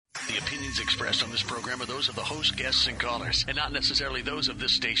The opinions expressed on this program are those of the host, guests, and callers, and not necessarily those of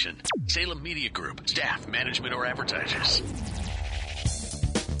this station, Salem Media Group, staff, management, or advertisers.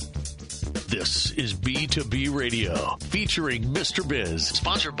 This is B2B Radio, featuring Mr. Biz,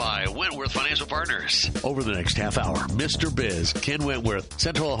 sponsored by Wentworth Financial Partners. Over the next half hour, Mr. Biz, Ken Wentworth,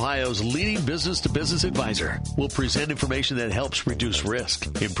 Central Ohio's leading business-to-business advisor, will present information that helps reduce risk,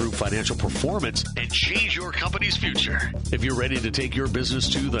 improve financial performance, and change your company's future. If you're ready to take your business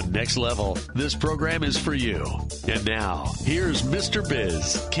to the next level, this program is for you. And now, here's Mr.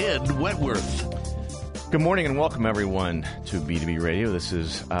 Biz, Ken Wentworth. Good morning and welcome, everyone, to B2B Radio. This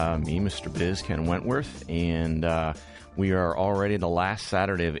is me, Mr. Biz, Ken Wentworth, and we are already the last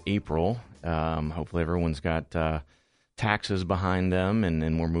Saturday of April. Hopefully everyone's got taxes behind them, and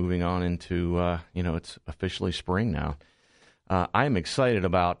then we're moving on into, it's officially spring now. I am excited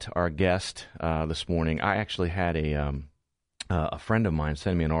about our guest this morning. I actually had a friend of mine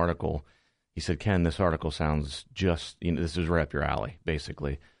send me an article. He said, Ken, this article sounds just, this is right up your alley,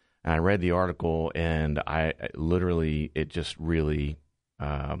 basically. And I read the article, and it really,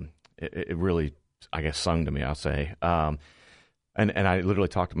 I guess, sung to me, I'll say. And I literally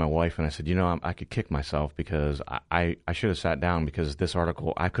talked to my wife, and I said, I could kick myself because I should have sat down, because this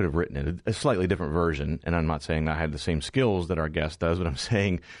article, I could have written it a slightly different version. And I'm not saying I had the same skills that our guest does, but I'm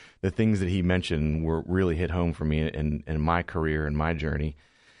saying the things that he mentioned were really hit home for me in my career and my journey.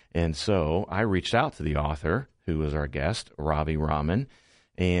 And so I reached out to the author, who was our guest, Ravi Raman,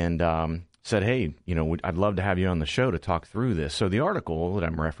 and said, hey, I'd love to have you on the show to talk through this. So the article that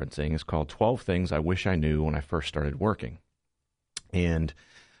I'm referencing is called 12 Things I Wish I Knew When I First Started Working. And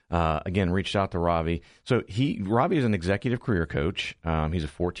again, reached out to Ravi. So Ravi is an executive career coach. He's a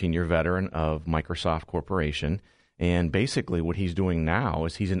 14-year veteran of Microsoft Corporation. And basically what he's doing now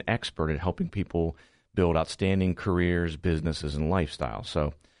is he's an expert at helping people build outstanding careers, businesses, and lifestyles.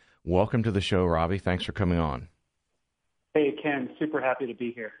 So welcome to the show, Ravi. Thanks for coming on. Hey, Ken, super happy to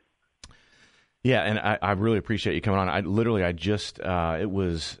be here. Yeah, and I really appreciate you coming on. When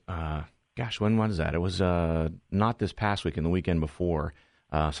was that? It was not this past weekend, the weekend before.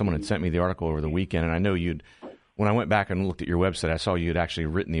 Someone had sent me the article over the weekend, and I know when I went back and looked at your website, I saw you had actually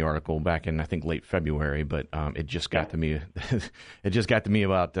written the article back in, I think, late February, but it just got to me. It just got to me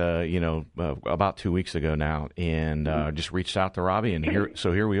about 2 weeks ago now, and just reached out to Ravi, and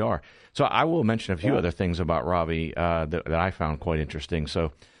here we are. So I will mention a few other things about Ravi that I found quite interesting.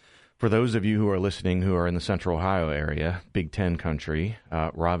 So for those of you who are listening who are in the Central Ohio area, Big Ten country,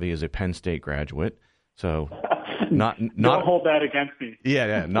 Ravi is a Penn State graduate. So don't hold that against me.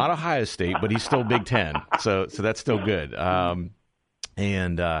 Yeah, not Ohio State, but he's still Big Ten. So that's still good.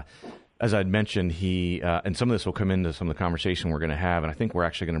 And as I'd mentioned, he and some of this will come into some of the conversation we're going to have, and I think we're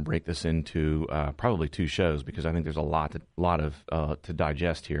actually going to break this into probably 2 shows, because I think there's a lot to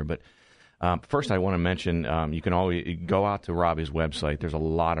digest here. But first, I want to mention you can always go out to Ravi's website. There's a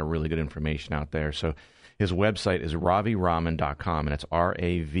lot of really good information out there. So his website is raviraman.com, and it's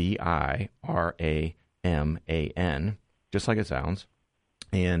RAVIRAMAN, just like it sounds.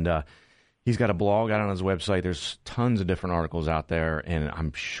 And he's got a blog out on his website. There's tons of different articles out there, and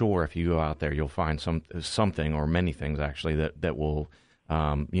I'm sure if you go out there, you'll find something or many things actually that will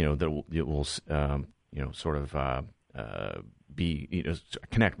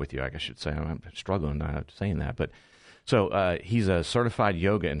connect with you, I guess I should say. I'm struggling not saying that, but so he's a certified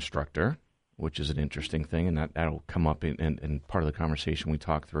yoga instructor, which is an interesting thing, and that'll come up in part of the conversation we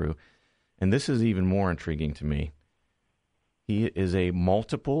talk through. And this is even more intriguing to me. He is a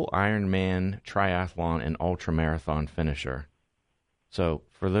multiple Ironman triathlon and ultramarathon finisher. So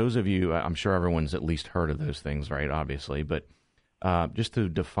for those of you, I'm sure everyone's at least heard of those things, right? Obviously, but just to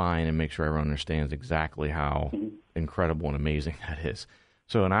define and make sure everyone understands exactly how incredible and amazing that is.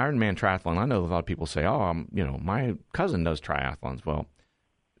 So an Ironman triathlon, I know a lot of people say, my cousin does triathlons. Well,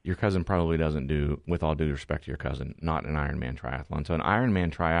 your cousin probably doesn't do, with all due respect to your cousin, not an Ironman triathlon. So an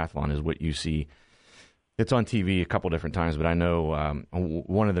Ironman triathlon is what you see. It's on TV a couple different times, but I know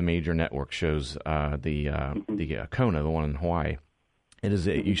one of the major network shows, the Kona, the one in Hawaii. It is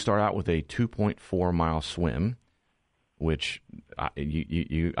you start out with a 2.4 mile swim, which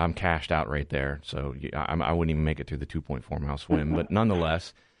I'm cashed out right there. So I wouldn't even make it through the 2.4 mile swim, but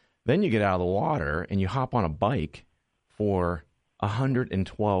nonetheless, then you get out of the water and you hop on a bike for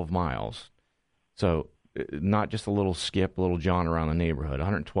 112 miles. So not just a little skip, a little jaunt around the neighborhood,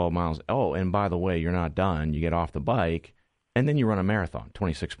 112 miles. Oh, and by the way, you're not done. You get off the bike, and then you run a marathon,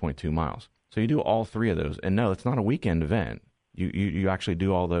 26.2 miles. So you do all 3 of those. And no, it's not a weekend event. You actually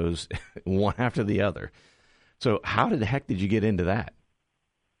do all those one after the other. So how the heck did you get into that?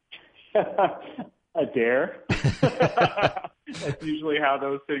 a dare. That's usually how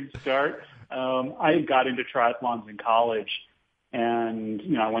those things start. I got into triathlons in college, and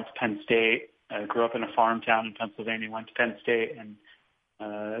I went to Penn State. I grew up in a farm town in Pennsylvania. Went to Penn State and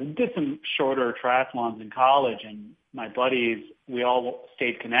did some shorter triathlons in college. And my buddies, we all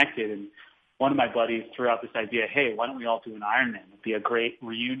stayed connected. And one of my buddies threw out this idea: hey, why don't we all do an Ironman? It'd be a great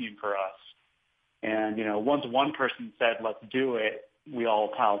reunion for us. And once one person said, let's do it, we all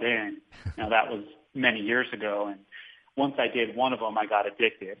piled in. Now, that was many years ago. And once I did one of them, I got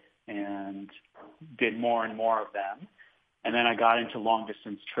addicted and did more and more of them. And then I got into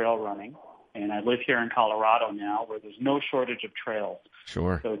long-distance trail running. And I live here in Colorado now, where there's no shortage of trails.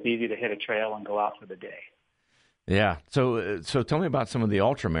 Sure. So it's easy to hit a trail and go out for the day. Yeah. So tell me about some of the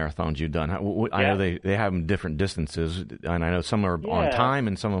ultra marathons you've done. I know they have them different distances, and I know some are on time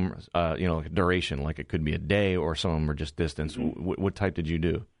and some of them, like duration, like it could be a day, or some of them are just distance. Mm-hmm. What type did you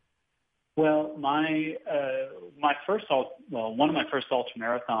do? Well, one of my first ultra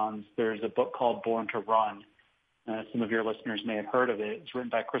marathons, there's a book called Born to Run. Some of your listeners may have heard of it. It's written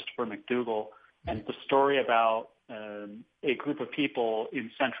by Christopher McDougall, and it's a story about a group of people in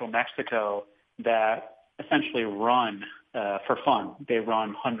central Mexico that essentially run for fun. They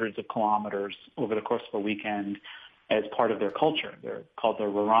run hundreds of kilometers over the course of a weekend as part of their culture. They're called the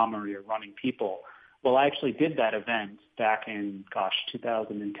Rarámuri, or running people. Well, I actually did that event back in,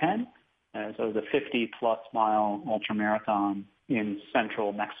 2010. So it was a 50-plus mile ultramarathon in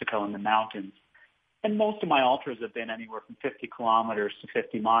central Mexico in the mountains. And most of my ultras have been anywhere from 50 kilometers to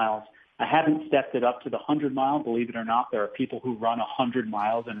 50 miles. I haven't stepped it up to the 100-mile. Believe it or not, there are people who run 100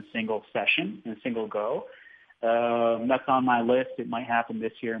 miles in a single session, in a single go. That's on my list. It might happen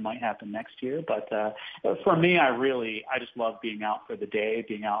this year. It might happen next year. But for me, I just love being out for the day,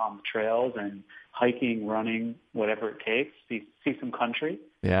 being out on the trails and hiking, running, whatever it takes, see some country.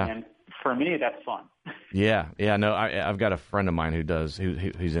 Yeah. And for me, that's fun. Yeah. No, I've got a friend of mine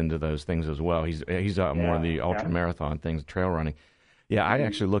who's into those things as well. He's more of the ultra marathon things, trail running. Yeah, I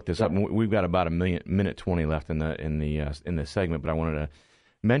actually looked this up. We've got about minute 20 left in the segment, but I wanted to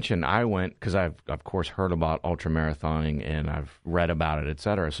mention I went because I've of course heard about ultra marathoning and I've read about it, et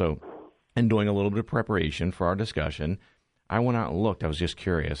cetera. So, in doing a little bit of preparation for our discussion, I went out and looked. I was just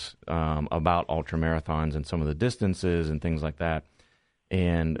curious about ultra marathons and some of the distances and things like that.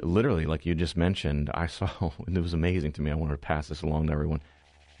 And literally, like you just mentioned, I saw, and it was amazing to me. I wanted to pass this along to everyone.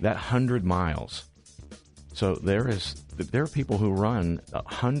 That 100 miles. So there are people who run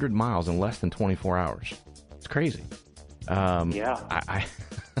 100 miles in less than 24 hours. It's crazy. I don't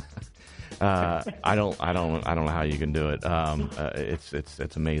know how you can do it.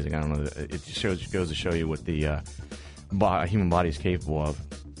 It's amazing. I don't know. It just goes to show you what the human body is capable of.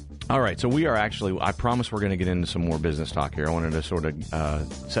 All right, so we are actually, I promise we're going to get into some more business talk here. I wanted to sort of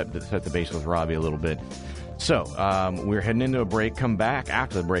set the base with Robbie a little bit. So we're heading into a break. Come back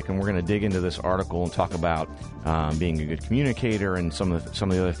after the break, and we're going to dig into this article and talk about being a good communicator and some of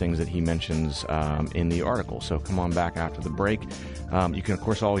the other things that he mentions in the article. So come on back after the break. You can, of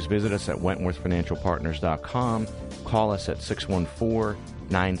course, always visit us at WentworthFinancialPartners.com. Call us at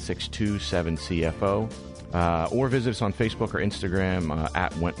 614-962-7CFO. Or visit us on Facebook or Instagram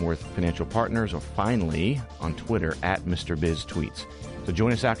at Wentworth Financial Partners, or finally on Twitter at Mr. Biz Tweets. So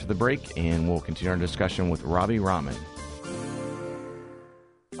join us after the break, and we'll continue our discussion with Robbie Rahman.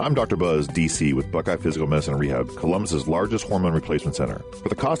 I'm Dr. Buzz, D.C. with Buckeye Physical Medicine and Rehab, Columbus's largest hormone replacement center. For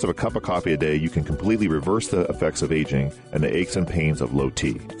the cost of a cup of coffee a day, you can completely reverse the effects of aging and the aches and pains of low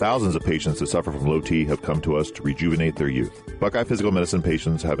T. Thousands of patients that suffer from low T have come to us to rejuvenate their youth. Buckeye Physical Medicine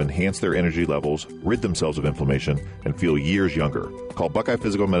patients have enhanced their energy levels, rid themselves of inflammation, and feel years younger. Call Buckeye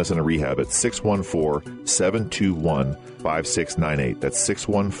Physical Medicine and Rehab at 614-721-5698. That's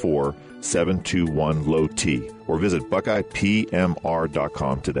 614-721-LOW-T. Or visit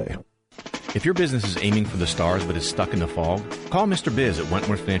BuckeyePMR.com today. If your business is aiming for the stars but is stuck in the fog, call Mr. Biz at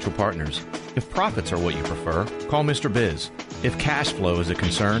Wentworth Financial Partners. If profits are what you prefer, call Mr. Biz. If cash flow is a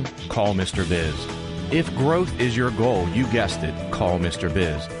concern, call Mr. Biz. If growth is your goal, you guessed it, call Mr.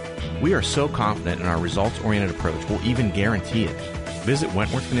 Biz. We are so confident in our results-oriented approach, we'll even guarantee it. Visit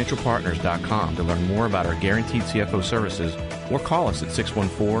WentworthFinancialPartners.com to learn more about our guaranteed CFO services, or call us at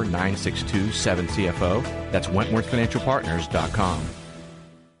 614-962-7CFO. That's WentworthFinancialPartners.com.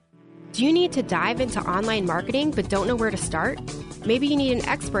 Do you need to dive into online marketing but don't know where to start? Maybe you need an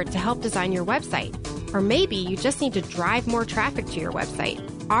expert to help design your website. Or maybe you just need to drive more traffic to your website.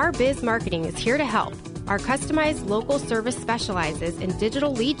 Our Biz Marketing is here to help. Our customized local service specializes in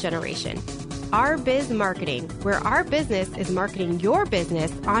digital lead generation. RBiz Marketing, where our business is marketing your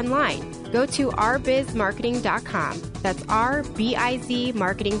business online. Go to rbizmarketing.com. That's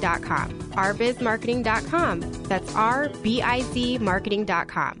rbizmarketing.com. rbizmarketing.com. That's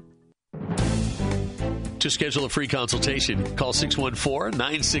rbizmarketing.com. To schedule a free consultation, call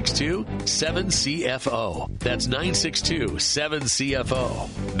 614-962-7CFO. That's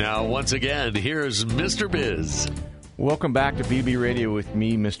 962-7CFO. Now, once again, here's Mr. Biz. Welcome back to BB Radio with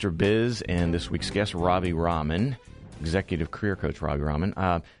me, Mr. Biz, and this week's guest, Ravi Raman, Executive Career Coach Ravi Raman.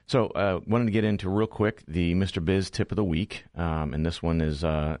 Wanted to get into real quick the Mr. Biz tip of the week, and this one is,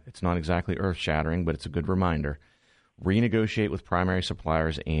 it's not exactly earth-shattering, but it's a good reminder. Renegotiate with primary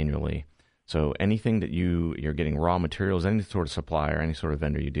suppliers annually. So anything that you're getting raw materials, any sort of supplier, any sort of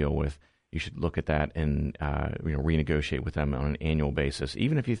vendor you deal with, you should look at that and renegotiate with them on an annual basis.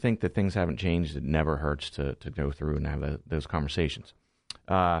 Even if you think that things haven't changed, it never hurts to go through and have those conversations.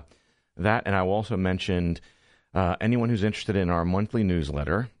 That, and I will also mentioned anyone who's interested in our monthly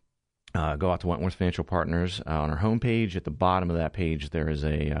newsletter, go out to Wentworth Financial Partners on our homepage. At the bottom of that page, there is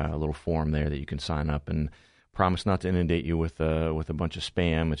a little form there that you can sign up, and promise not to inundate you with a bunch of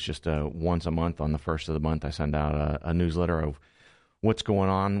spam. It's just once a month on the first of the month I send out a newsletter of what's going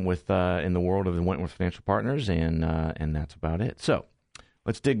on with in the world of the Wentworth Financial Partners, and that's about it. So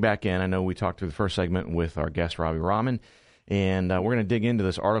let's dig back in. I know we talked through the first segment with our guest Ravi Raman, and we're going to dig into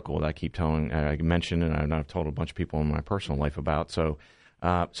this article that I mentioned, and I've told a bunch of people in my personal life about. So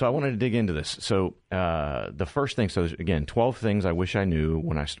I wanted to dig into this. So the first thing, so again, 12 things I wish I knew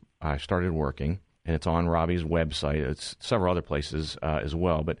when I started working. And it's on Ravi's website. It's several other places as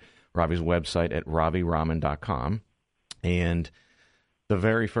well, but Ravi's website at raviraman.com. And the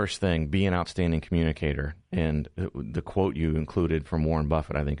very first thing, be an outstanding communicator. And the quote you included from Warren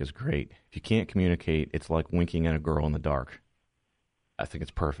Buffett, I think, is great. If you can't communicate, it's like winking at a girl in the dark. I think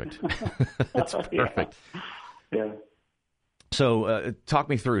it's perfect. It's perfect. Yeah. So talk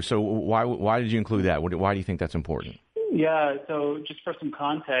me through. So why did you include that? Why do you think that's important? Yeah, so just for some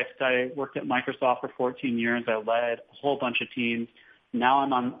context, I worked at Microsoft for 14 years. I led a whole bunch of teams. Now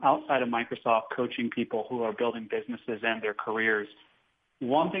I'm outside of Microsoft coaching people who are building businesses and their careers.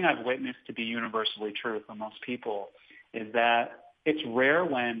 One thing I've witnessed to be universally true for most people is that it's rare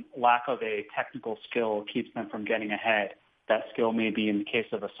when lack of a technical skill keeps them from getting ahead. That skill may be, in the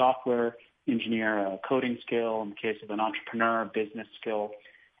case of a software engineer, a coding skill. In the case of an entrepreneur, a business skill.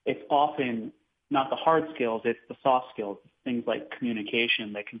 It's often not the hard skills, it's the soft skills, things like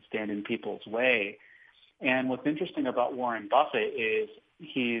communication that can stand in people's way. And what's interesting about Warren Buffett is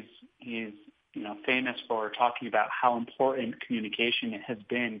he's famous for talking about how important communication has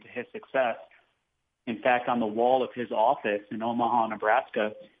been to his success. In fact, on the wall of his office in Omaha,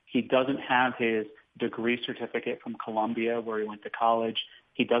 Nebraska, he doesn't have his degree certificate from Columbia where he went to college.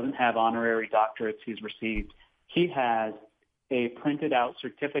 He doesn't have honorary doctorates he's received. He has a printed out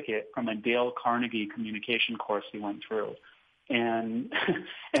certificate from a Dale Carnegie communication course he went through. And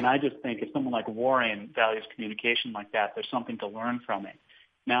I just think if someone like Warren values communication like that, there's something to learn from it.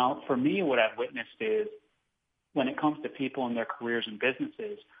 Now, for me, what I've witnessed is when it comes to people and their careers and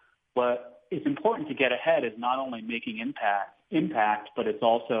businesses, what is important to get ahead is not only making impact, but it's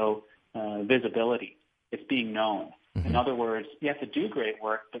also visibility. It's being known. Mm-hmm. In other words, you have to do great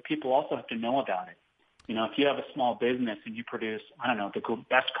work, but people also have to know about it. If you have a small business and you produce, the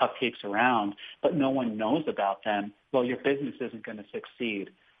best cupcakes around, but no one knows about them, well, your business isn't going to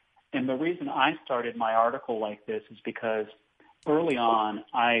succeed. And the reason I started my article like this is because early on,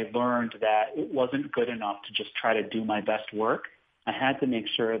 I learned that it wasn't good enough to just try to do my best work. I had to make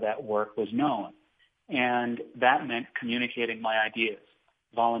sure that work was known. And that meant communicating my ideas,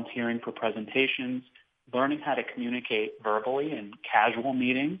 volunteering for presentations, learning how to communicate verbally in casual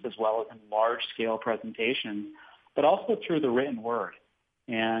meetings as well as in large-scale presentations, but also through the written word.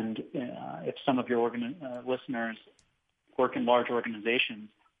 And if some of your listeners work in large organizations,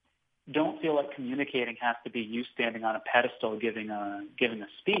 don't feel like communicating has to be you standing on a pedestal giving a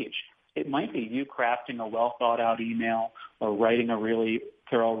speech. It might be you crafting a well-thought-out email or writing a really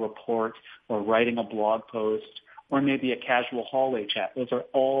thorough report or writing a blog post or maybe a casual hallway chat. Those are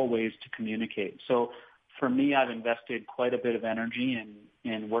all ways to communicate. So for me, I've invested quite a bit of energy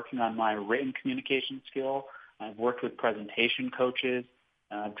in working on my written communication skill. I've worked with presentation coaches,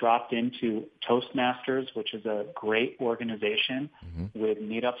 dropped into Toastmasters, which is a great organization with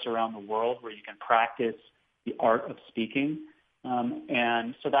meetups around the world where you can practice the art of speaking.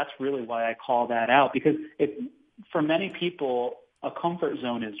 And so that's really why I call that out, because for many people, a comfort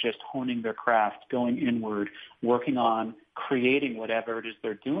zone is just honing their craft, going inward, working on creating whatever it is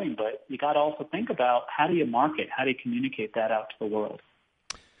they're doing. But you got to also think about how do you market, how do you communicate that out to the world?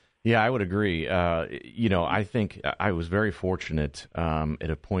 Yeah, I would agree. I think I was very fortunate at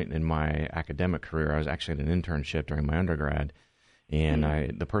a point in my academic career. I was actually at an internship during my undergrad,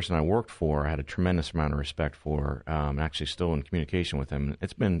 and the person I worked for, I had a tremendous amount of respect for. Actually, still in communication with him.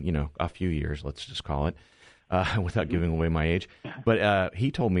 It's been, a few years, let's just call it, without giving away my age. But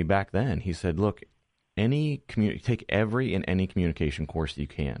he told me back then, he said, look, take every and any communication course that you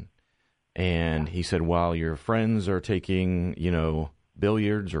can. And he said, while your friends are taking,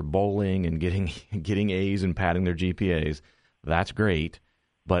 billiards or bowling and getting A's and padding their GPAs, that's great,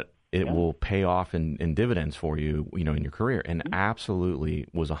 but it will pay off in dividends for you, in your career. And absolutely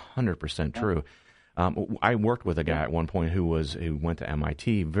was 100% true. I worked with a guy at one point who went to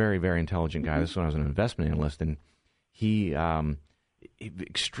MIT, very, very intelligent guy. This is when I was an investment analyst, and he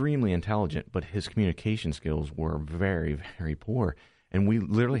extremely intelligent, but his communication skills were very, very poor. And we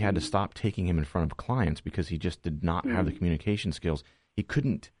literally had to stop taking him in front of clients because he just did not have the communication skills. He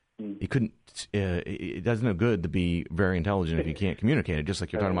couldn't. It does no good to be very intelligent if you can't communicate it. Just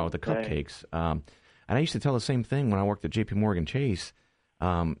like you're talking about with the cupcakes. And I used to tell the same thing when I worked at J.P. Morgan Chase.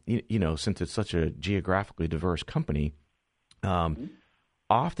 Since it's such a geographically diverse company,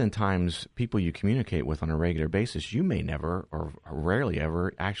 oftentimes people you communicate with on a regular basis, you may never or rarely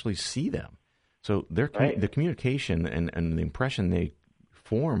ever actually see them. So the communication and the impression they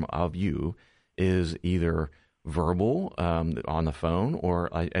form of you is either verbal on the phone or,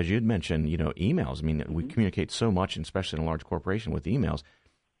 as you had mentioned, emails. I mean, we communicate so much, especially in a large corporation with emails.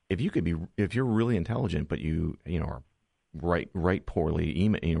 If you're really intelligent, but you are write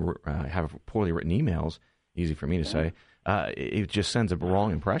poorly, have poorly written emails, easy for me to say, it just sends a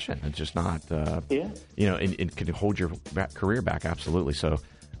wrong impression. It's just not, it can hold your career back, absolutely. So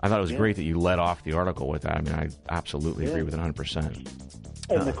I thought it was great that you led off the article with that. I mean, I absolutely agree with it 100%.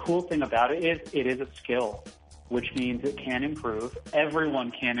 And the cool thing about it is it is a skill, which means it can improve. Everyone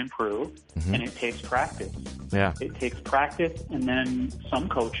can improve, and it takes practice. Yeah. It takes practice and then some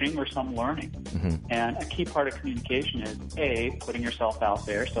coaching or some learning. And a key part of communication is, A, putting yourself out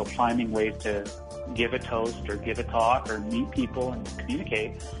there, so finding ways to give a toast or give a talk or meet people and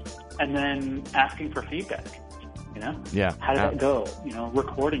communicate, and then asking for feedback. Yeah. How did that go?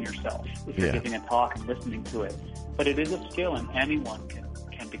 Recording yourself if you're giving a talk and listening to it. But it is a skill, and anyone can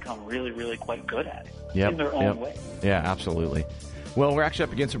become really, really quite good at it in their own way. Yeah, absolutely. Well, we're actually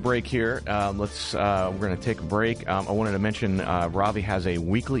up against a break here. We're going to take a break. I wanted to mention Ravi has a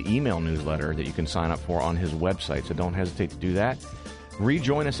weekly email newsletter that you can sign up for on his website, so don't hesitate to do that.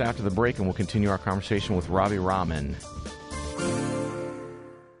 Rejoin us after the break, and we'll continue our conversation with Ravi Raman.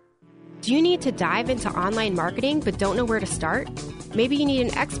 Do you need to dive into online marketing but don't know where to start? Maybe you need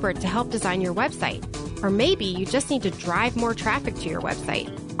an expert to help design your website. Or maybe you just need to drive more traffic to your website.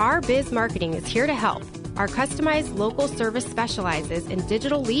 Our Biz Marketing is here to help. Our customized local service specializes in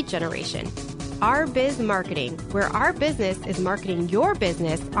digital lead generation. Our Biz Marketing, where our business is marketing your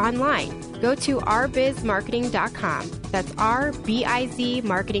business online. Go to ourbizmarketing.com. That's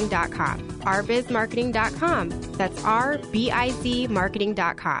ourbizmarketing.com. ourbizmarketing.com. That's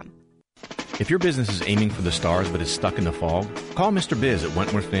ourbizmarketing.com. If your business is aiming for the stars but is stuck in the fog, call Mr. Biz at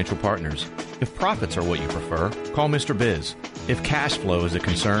Wentworth Financial Partners. If profits are what you prefer, call Mr. Biz. If cash flow is a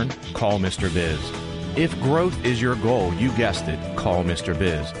concern, call Mr. Biz. If growth is your goal, you guessed it, call Mr.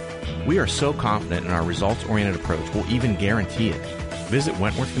 Biz. We are so confident in our results-oriented approach, we'll even guarantee it. Visit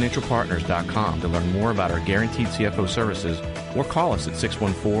WentworthFinancialPartners.com to learn more about our guaranteed CFO services or call us at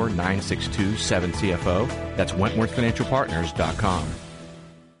 614-962-7CFO. That's WentworthFinancialPartners.com.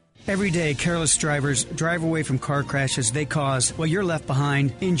 Every day, careless drivers drive away from car crashes they cause while you're left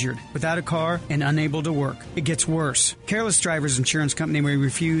behind, injured, without a car, and unable to work. It gets worse. Careless Drivers Insurance Company may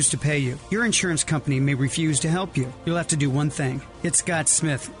refuse to pay you. Your insurance company may refuse to help you. You'll have to do one thing. Get Scott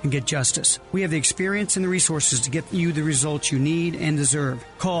Smith and get justice. We have the experience and the resources to get you the results you need and deserve.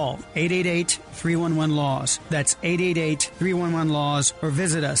 Call 888-311-LAWS. That's 888-311-LAWS, or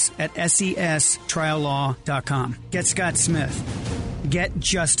visit us at sestriallaw.com. Get Scott Smith. Get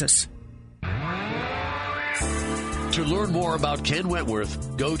justice. To learn more about Ken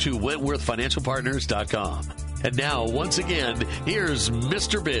Wentworth, go to WentworthFinancialPartners.com. And now, once again, here's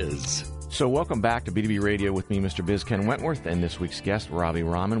Mr. Biz. So welcome back to B2B Radio with me, Mr. Biz, Ken Wentworth, and this week's guest, Ravi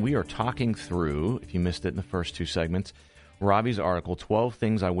Raman. We are talking through, if you missed it in the first two segments, Ravi's article, 12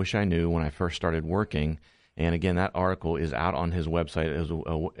 Things I Wish I Knew When I First Started Working. And again, that article is out on his website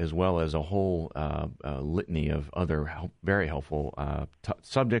as well as a whole litany of other very helpful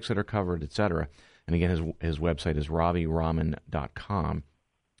subjects that are covered, etc. And again, his website is raviraman.com.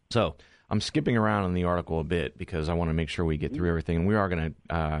 So I'm skipping around in the article a bit because I want to make sure we get through everything. And we are going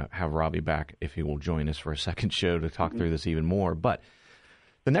to have Ravi back if he will join us for a second show to talk through this even more. But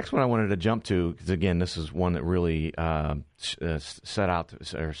The next one I wanted to jump to, because again, this is one that really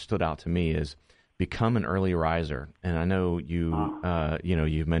stood out to me, is become an early riser. And I know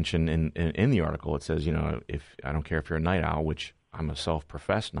you mentioned in the article, it says, if I don't care if you're a night owl, which I'm a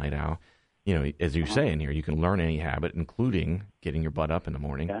self-professed night owl, as you say in here, you can learn any habit, including getting your butt up in the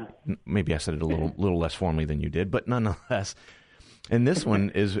morning. Yeah. Maybe I said it a little less formally than you did, but nonetheless. And this one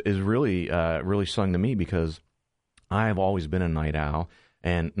is really really sung to me because I have always been a night owl,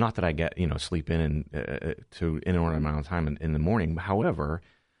 and not that I get sleep in to an inordinate amount of time in the morning. However,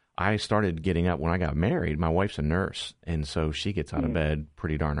 I started getting up when I got married. My wife's a nurse, and so she gets out of bed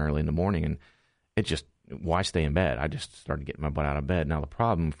pretty darn early in the morning, and it just, why stay in bed? I just started getting my butt out of bed. Now, the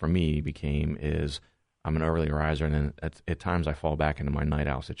problem for me is I'm an early riser, and then at times I fall back into my night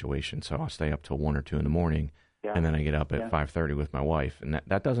owl situation. So I'll stay up till 1 or 2 in the morning, and then I get up at 5:30 with my wife, and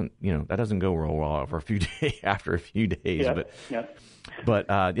that doesn't go real well for a few days after a few days. But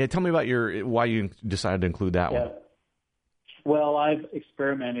tell me about why you decided to include that one. Well, I've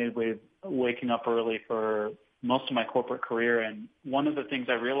experimented with waking up early for most of my corporate career, and one of the things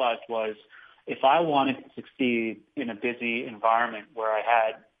I realized was, if I wanted to succeed in a busy environment where I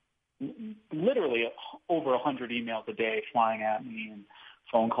had literally over 100 emails a day flying at me and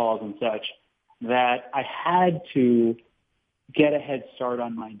phone calls and such, that I had to get a head start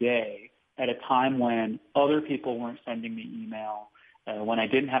on my day at a time when other people weren't sending me email, when I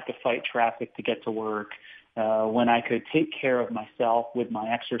didn't have to fight traffic to get to work, when I could take care of myself with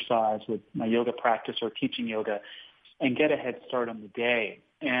my exercise, with my yoga practice or teaching yoga, and get a head start on the day.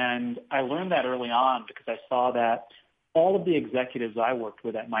 And I learned that early on because I saw that all of the executives I worked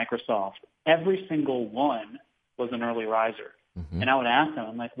with at Microsoft, every single one was an early riser. Mm-hmm. And I would ask them,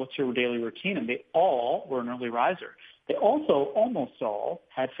 I'm like, what's your daily routine? And they all were an early riser. They also almost all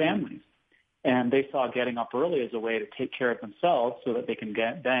had families. And they saw getting up early as a way to take care of themselves so that they can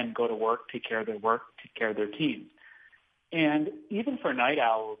then go to work, take care of their work, take care of their teams. And even for night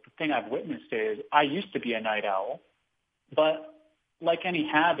owls, the thing I've witnessed is I used to be a night owl, but like any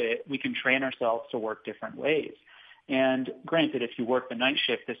habit, we can train ourselves to work different ways. And granted, if you work the night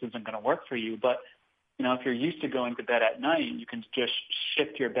shift, this isn't going to work for you. But, if you're used to going to bed at night, you can just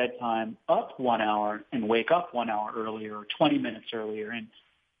shift your bedtime up 1 hour and wake up 1 hour earlier or 20 minutes earlier. And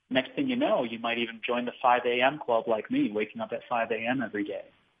next thing you know, you might even join the 5 a.m. club like me, waking up at 5 a.m. every day.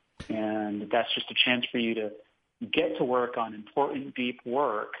 And that's just a chance for you to get to work on important, deep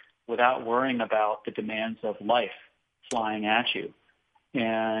work without worrying about the demands of life flying at you.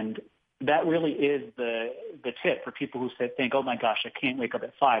 And that really is the tip for people who think, oh, my gosh, I can't wake up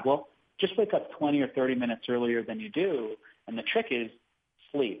at 5. Well, just wake up 20 or 30 minutes earlier than you do. And the trick is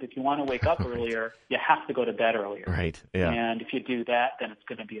sleep. If you want to wake up earlier, you have to go to bed earlier. Right. Yeah. And if you do that, then it's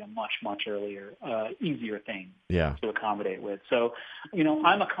going to be a much, much earlier, easier thing to accommodate with. So,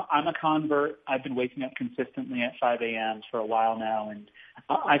 I'm a convert. I've been waking up consistently at 5 a.m. for a while now, and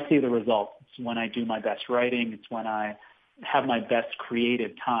I see the results. It's when I do my best writing. It's when I have my best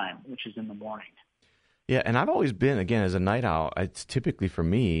creative time, which is in the morning. Yeah, and I've always been, again, as a night owl, it's typically for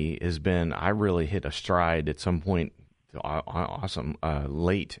me has been I really hit a stride at some point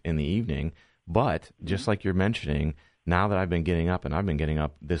late in the evening. But just like you're mentioning, now that I've been getting up, and I've been getting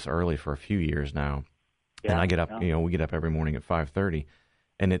up this early for a few years now, and I get up, we get up every morning at 5:30,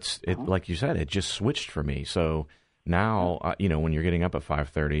 and it like you said, it just switched for me. So now, when you're getting up at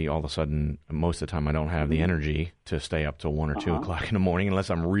 5:30, all of a sudden, most of the time I don't have the energy to stay up till 1 or 2 o'clock in the morning unless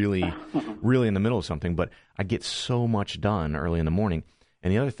I'm really, really in the middle of something. But I get so much done early in the morning.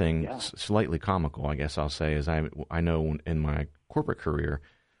 And the other thing, slightly comical, I guess I'll say, is I know in my corporate career,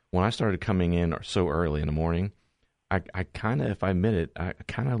 when I started coming in so early in the morning, I kind of, if I admit it, I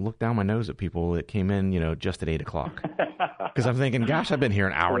kind of looked down my nose at people that came in, just at 8 o'clock. Because I'm thinking, gosh, I've been here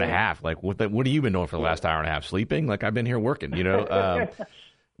an hour and a half. Like, what have you been doing for the last hour and a half? Sleeping? Like, I've been here working,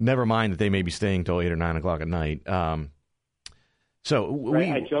 Never mind that they may be staying till 8 or 9 o'clock at night. So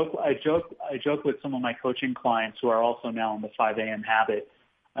I joke with some of my coaching clients who are also now in the 5 a.m. habit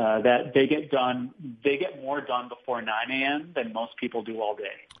that they get more done before 9 a.m. than most people do all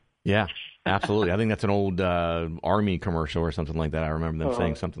day. Yeah, absolutely. I think that's an old Army commercial or something like that. I remember them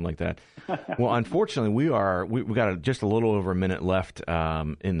saying something like that. Well, unfortunately, we got just a little over a minute left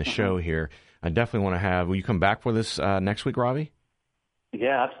in the show here. I definitely want to have. Will you come back for this next week, Ravi?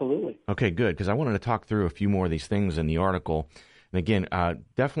 Yeah, absolutely. Okay, good. Because I wanted to talk through a few more of these things in the article. And again,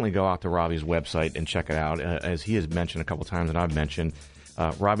 definitely go out to Ravi's website and check it out. As he has mentioned a couple times, and I've mentioned,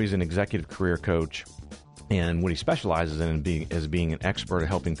 Ravi's an executive career coach. And what he specializes in is being an expert at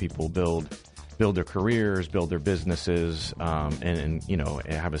helping people build build their careers, build their businesses, and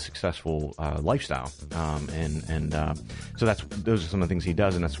have a successful lifestyle. So those are some of the things he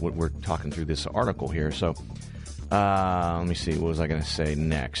does, and that's what we're talking through this article here. So let me see, what was I going to say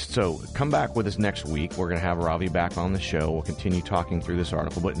next? So come back with us next week. We're going to have Ravi back on the show. We'll continue talking through this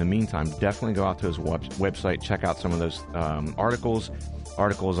article, but in the meantime, definitely go out to his website, check out some of those articles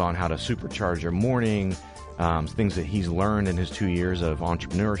on how to supercharge your morning, things that he's learned in his 2 years of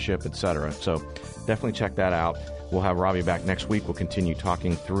entrepreneurship, etc. So definitely check that out. We'll have Ravi back next week. We'll continue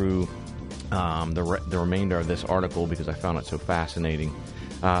talking through the remainder of this article because I found it so fascinating.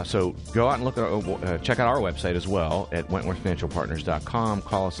 So go out and check out our website as well at WentworthFinancialPartners.com.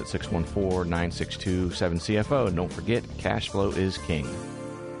 Call us at 614-962-7CFO. And don't forget, cash flow is king.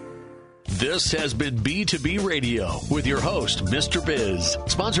 This has been B2B Radio with your host, Mr. Biz,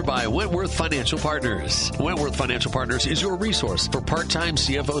 sponsored by Wentworth Financial Partners. Wentworth Financial Partners is your resource for part-time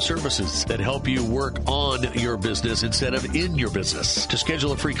CFO services that help you work on your business instead of in your business. To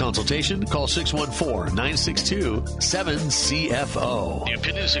schedule a free consultation, call 614-962-7CFO. The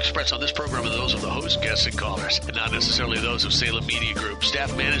opinions expressed on this program are those of the host, guests, and callers, and not necessarily those of Salem Media Group,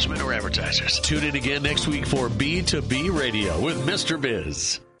 staff, management, or advertisers. Tune in again next week for B2B Radio with Mr.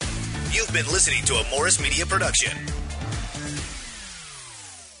 Biz. You've been listening to a Morris Media production.